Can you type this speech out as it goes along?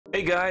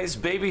Hey guys,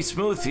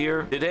 bbsmooth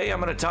here. Today I'm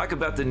gonna talk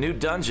about the new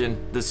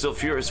dungeon, the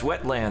Sulfurous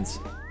Wetlands.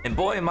 And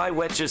boy am I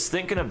wet just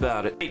thinking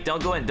about it. Hey,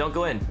 don't go in, don't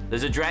go in.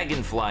 There's a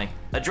dragonfly.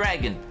 A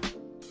dragon.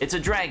 It's a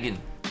dragon.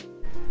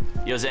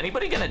 Yo, is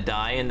anybody gonna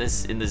die in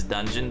this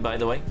dungeon, by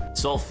the way?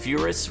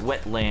 Sulfurous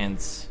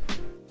Wetlands.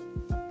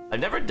 I've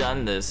never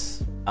done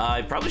this.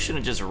 I probably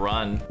shouldn't just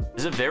run.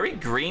 There's a very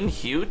green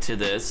hue to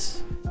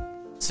this.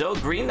 So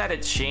green that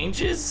it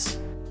changes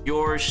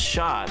your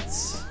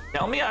shots.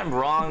 Tell me I'm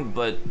wrong,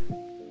 but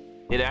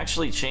it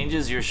actually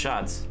changes your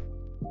shots.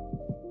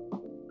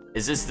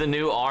 Is this the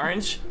new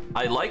orange?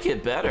 I like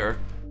it better.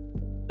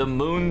 The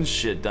moon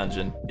shit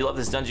dungeon. You love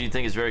this dungeon, you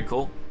think it's very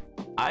cool?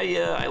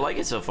 I like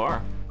it so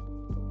far.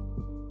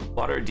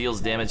 Water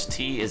deals damage,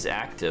 T is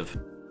active.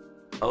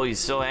 Oh, he's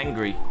so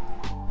angry.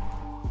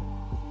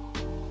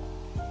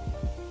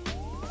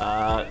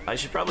 I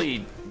should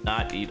probably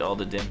not eat all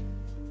the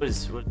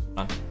what's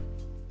on?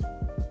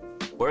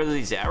 Where are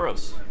these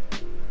arrows?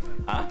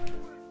 Huh?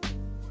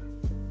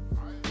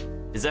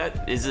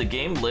 Is the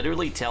game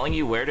literally telling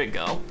you where to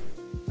go?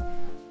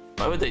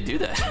 Why would they do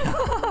that?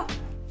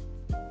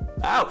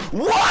 Ow!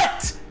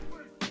 What?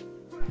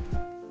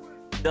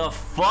 The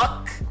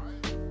fuck?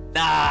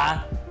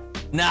 Nah.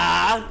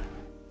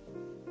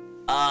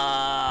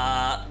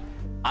 I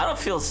don't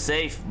feel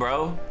safe,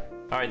 bro.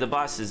 Alright, the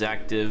boss is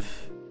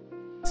active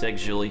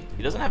sexually.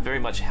 He doesn't have very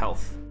much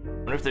health. I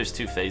wonder if there's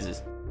two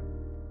phases.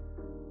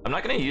 I'm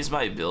not gonna use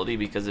my ability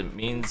because it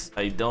means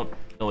I don't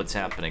know what's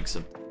happening,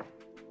 so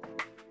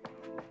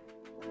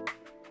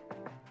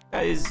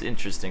that is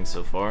interesting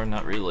so far.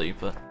 Not really,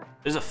 but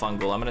there's a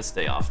fungal. I'm gonna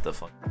stay off the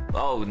fungal.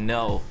 Oh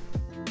no.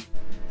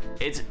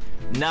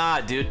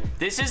 Nah, dude.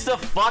 This is the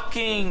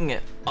fucking...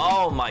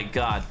 Oh my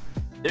god.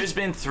 There's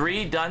been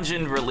 3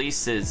 dungeon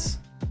releases.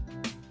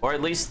 Or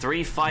at least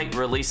 3 fight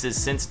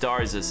releases since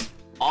Darza's.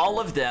 All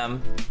of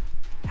them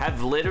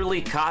have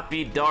literally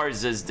copied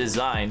Darza's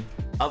design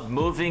of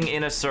moving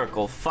in a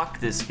circle. Fuck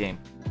this game.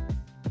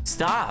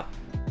 Stop.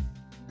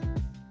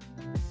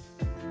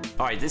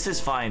 Alright, this is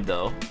fine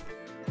though.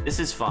 This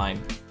is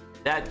fine.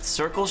 That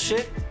circle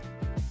shit?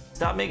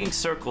 Stop making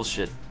circle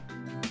shit.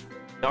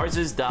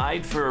 Darza's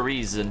died for a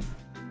reason.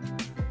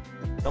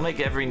 Don't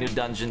make every new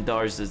dungeon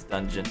Darza's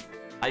dungeon.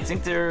 I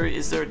think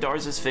is there a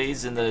Darza's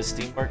phase in the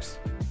Steamworks?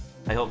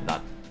 I hope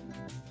not.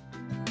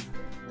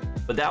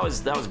 But that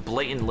was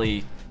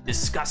blatantly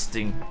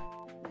disgusting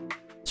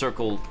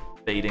circle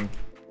baiting.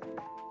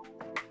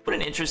 What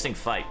an interesting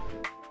fight.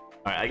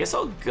 Alright, I guess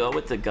I'll go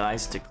with the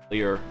guys to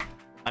clear.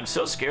 I'm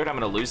so scared I'm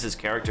gonna lose this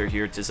character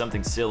here to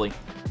something silly.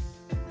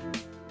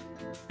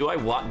 Do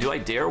I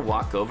dare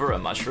walk over a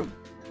mushroom?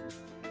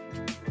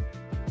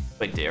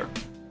 I dare.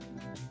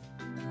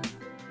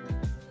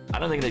 I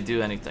don't think they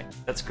do anything.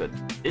 That's good.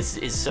 This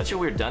is such a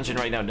weird dungeon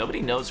right now. Nobody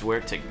knows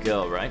where to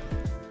go, right?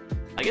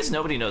 I guess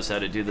nobody knows how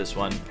to do this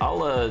one.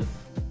 I'll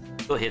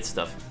go hit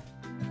stuff.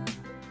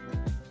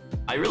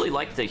 I really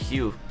like the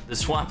hue. The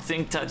swamp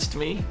thing touched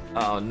me.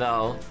 Oh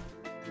no.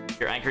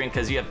 You're anchoring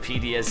because you have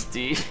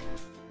PTSD.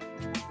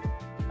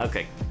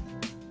 Okay.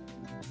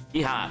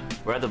 Yeehaw.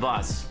 We're at the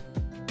boss.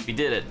 We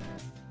did it.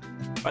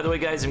 By the way,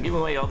 guys, I'm giving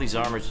away all these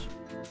armors.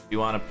 If you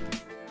want to...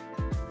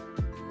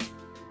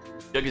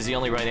 Jug is the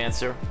only right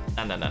answer.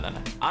 No.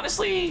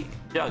 Honestly,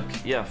 Jug.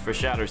 Yeah, for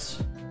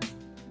shatters.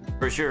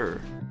 For sure.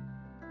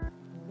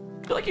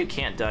 I feel like you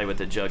can't die with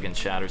the Jug and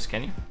shatters,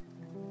 can you?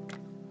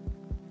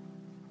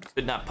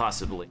 Could not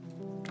possibly.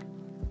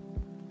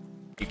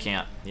 You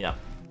can't. Yeah.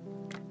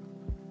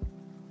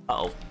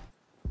 Uh-oh.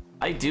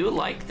 I do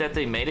like that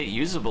they made it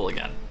usable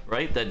again,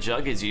 right? That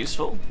Jug is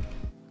useful.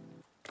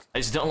 I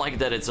just don't like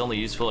that it's only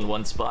useful in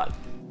one spot.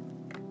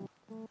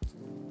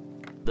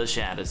 The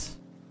shadows.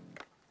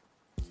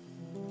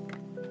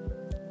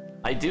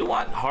 I do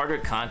want harder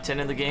content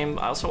in the game.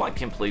 I also want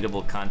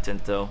completable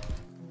content though.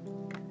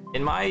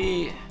 In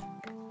my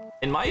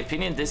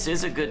opinion, this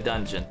is a good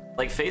dungeon.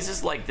 Like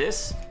phases like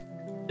this,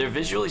 they're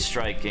visually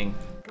striking.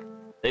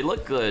 They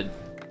look good.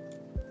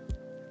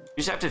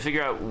 You just have to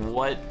figure out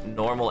what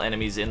normal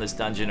enemies in this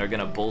dungeon are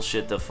gonna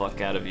bullshit the fuck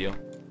out of you.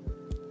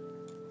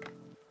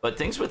 But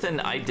things with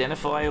an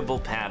identifiable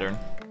pattern,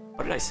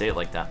 why did I say it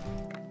like that?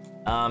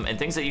 And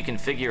things that you can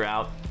figure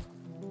out,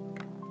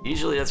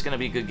 usually that's gonna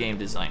be good game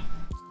design.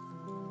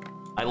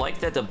 I like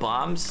that the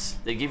bombs,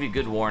 they give you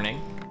good warning,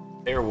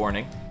 fair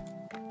warning.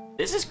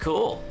 This is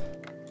cool.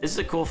 This is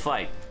a cool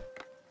fight.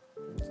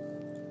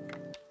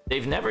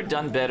 They've never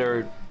done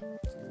better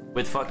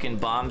with fucking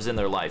bombs in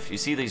their life. You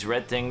see these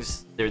red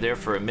things, they're there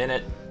for a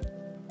minute.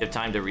 You have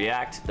time to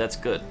react, that's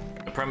good.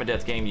 In a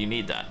permadeath game, you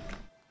need that.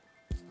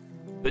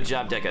 Good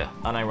job, Deca,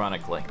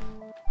 unironically.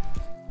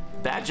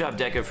 Bad job,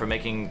 Deca, for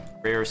making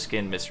rare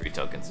skin mystery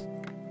tokens.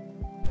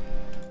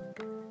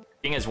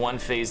 King has 1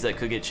 phase that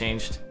could get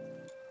changed.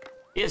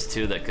 He has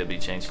 2 that could be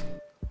changed.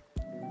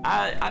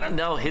 I don't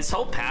know, his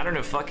whole pattern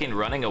of fucking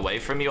running away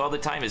from you all the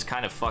time is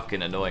kind of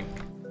fucking annoying.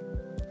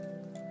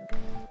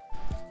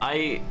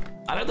 I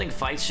don't think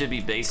fights should be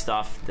based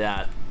off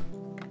that.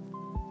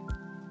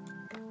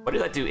 What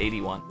did that do?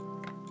 81.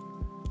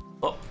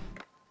 Oh.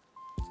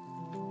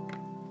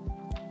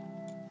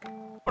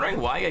 Wondering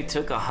why I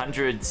took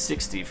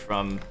 160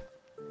 from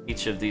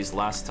each of these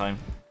last time.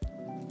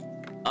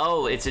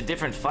 Oh, it's a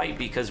different fight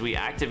because we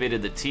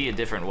activated the T a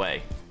different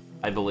way,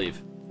 I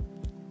believe.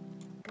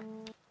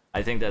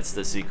 I think that's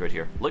the secret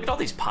here. Look at all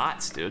these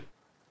pots, dude.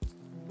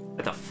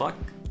 What the fuck?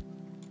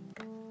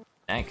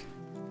 Dank.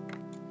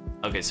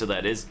 Okay, so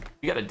that is...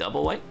 You got a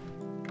double white?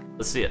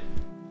 Let's see it.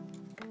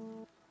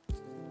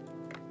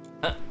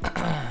 There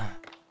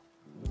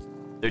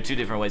are two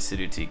different ways to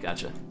do tea,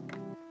 gotcha.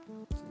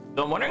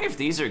 So I'm wondering if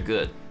these are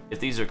good, if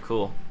these are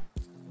cool.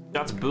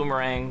 Shots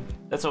boomerang,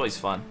 that's always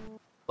fun.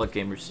 Luck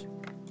gamers.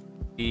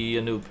 Be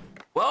a noob.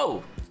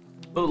 Whoa!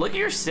 Oh, look at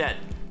your set.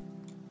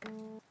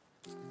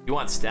 You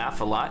want staff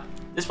a lot?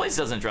 This place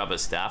doesn't drop a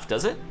staff,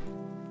 does it?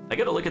 I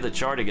gotta look at the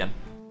chart again.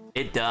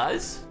 It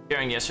does?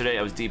 Sharing yesterday,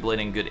 I was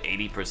deblading good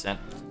 80%.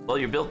 Well,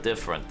 you're built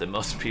different than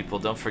most people,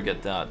 don't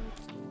forget that.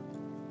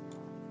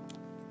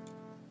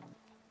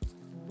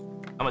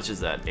 How much is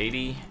that?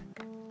 80?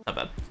 Not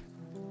bad.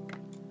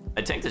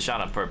 I tanked the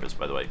shot on purpose,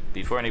 by the way,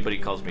 before anybody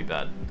calls me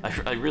bad.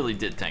 I really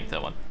did tank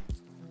that one.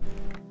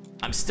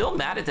 I'm still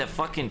mad at that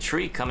fucking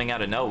tree coming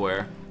out of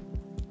nowhere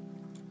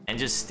and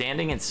just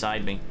standing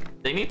inside me.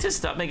 They need to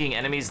stop making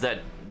enemies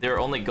that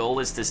their only goal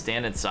is to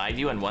stand inside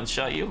you and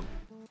one-shot you.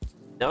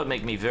 That would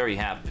make me very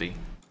happy.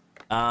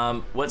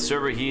 What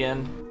server he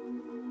in?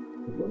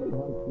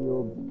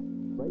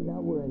 Right now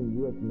we're in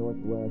US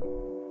Northwest.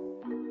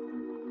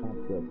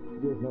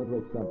 US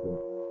Northwest something.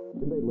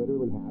 Didn't they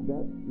literally have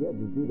that? Yeah,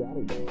 just do that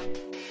again.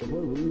 If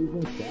we're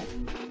reusing stuff.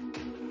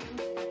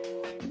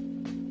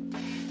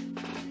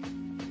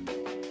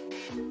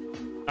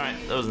 Alright,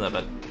 that wasn't that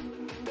bad.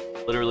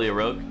 Literally a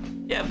rogue?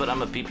 Yeah, but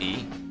I'm a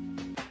PPE.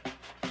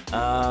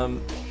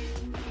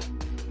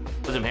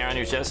 Put some hair on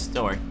your chest?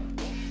 Don't worry.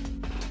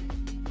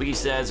 Wiki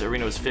says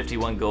arena was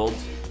 51 gold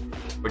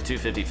or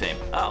 250 fame.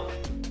 Oh.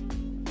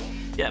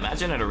 Yeah,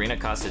 imagine an arena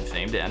costed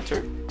fame to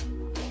enter.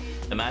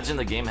 Imagine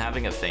the game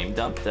having a fame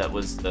dump that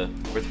was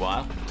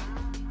worthwhile.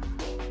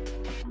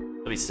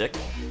 That'd be sick.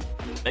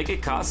 Make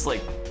it cost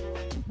like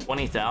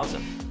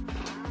 20,000.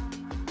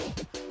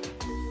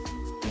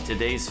 In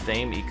today's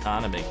fame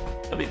economy.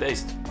 That'd be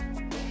based.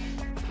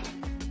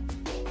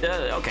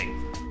 Okay.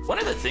 One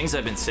of the things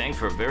I've been saying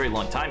for a very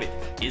long time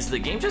is the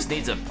game just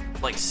needs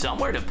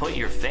somewhere to put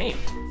your fame.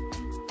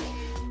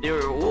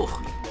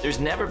 There's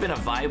never been a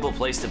viable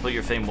place to put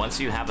your fame once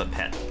you have a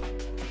pet.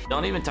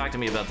 Don't even talk to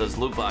me about those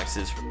loot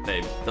boxes for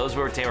fame. Those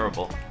were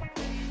terrible.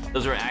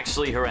 Those were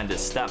actually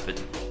horrendous. Stop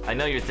it. I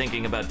know you're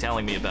thinking about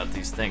telling me about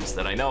these things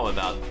that I know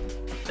about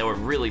that were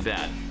really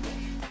bad.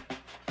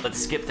 Let's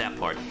skip that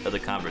part of the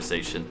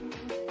conversation.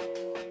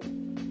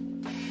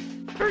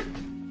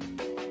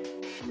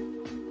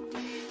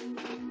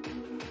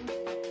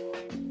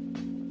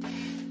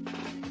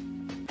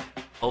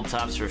 Old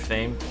tops for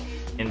fame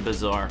in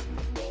Bazaar.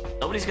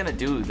 Nobody's gonna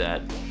do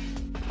that.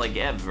 Like,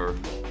 ever.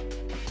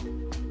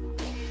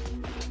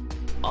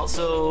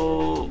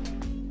 Also,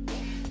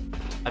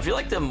 I feel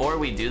like the more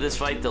we do this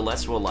fight, the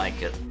less we'll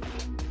like it.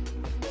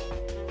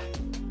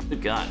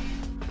 Good God.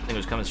 I think it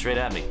was coming straight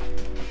at me.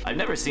 I've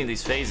never seen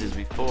these phases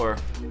before.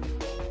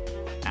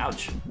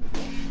 Ouch.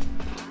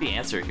 What's the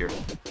answer here?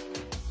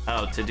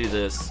 Oh, to do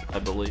this, I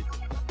believe.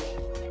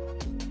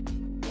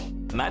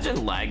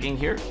 Imagine lagging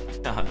here.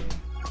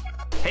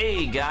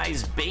 Hey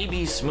guys,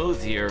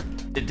 bbsmooth here.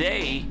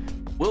 Today,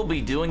 we'll be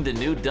doing the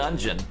new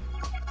dungeon,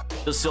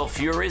 the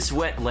Sulfurous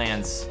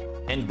Wetlands.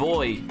 And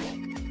boy,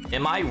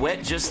 am I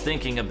wet just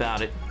thinking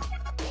about it.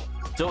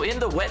 So in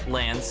the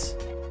wetlands,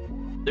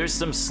 there's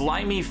some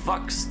slimy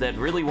fucks that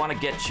really want to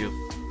get you.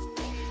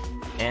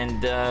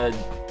 And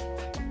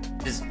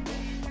just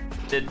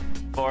sit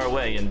far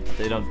away and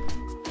they don't,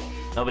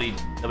 nobody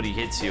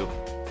hits you.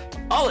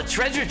 Oh, a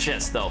treasure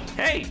chest though.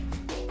 Hey,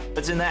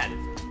 what's in that?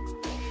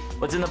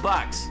 What's in the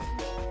box?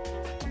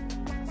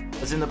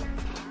 What's in the...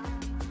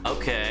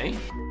 Okay.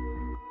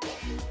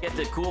 Get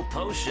the cool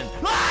potion.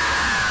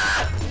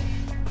 Ah!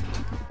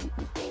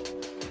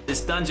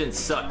 This dungeon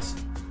sucks.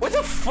 What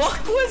the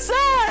fuck was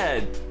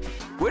that?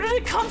 Where did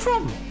it come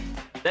from?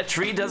 That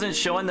tree doesn't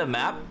show on the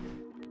map?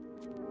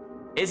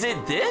 Is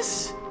it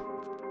this?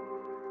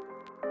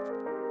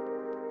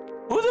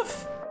 Who the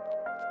f...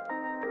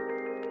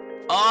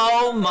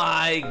 Oh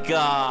my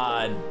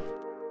God.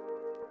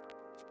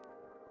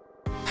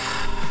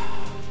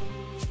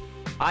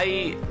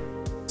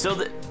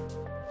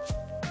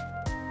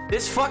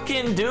 This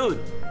fucking dude.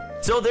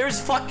 So there's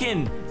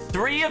fucking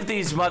 3 of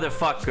these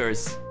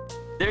motherfuckers.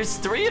 There's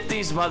 3 of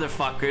these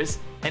motherfuckers,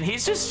 and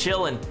he's just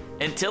chilling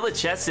until the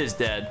chest is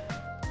dead.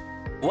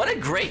 What a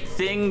great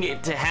thing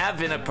to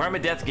have in a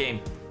permadeath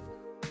game.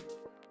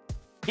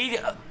 He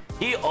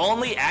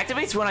only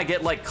activates when I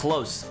get like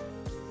close.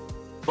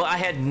 Well, I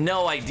had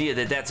no idea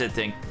that that's a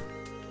thing.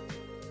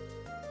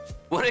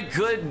 What a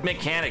good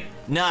mechanic.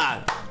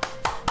 Nah.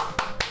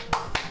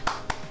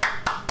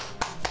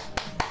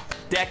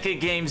 Deca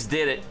Games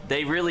did it.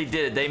 They really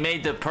did it. They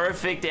made the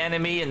perfect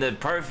enemy in the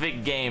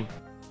perfect game.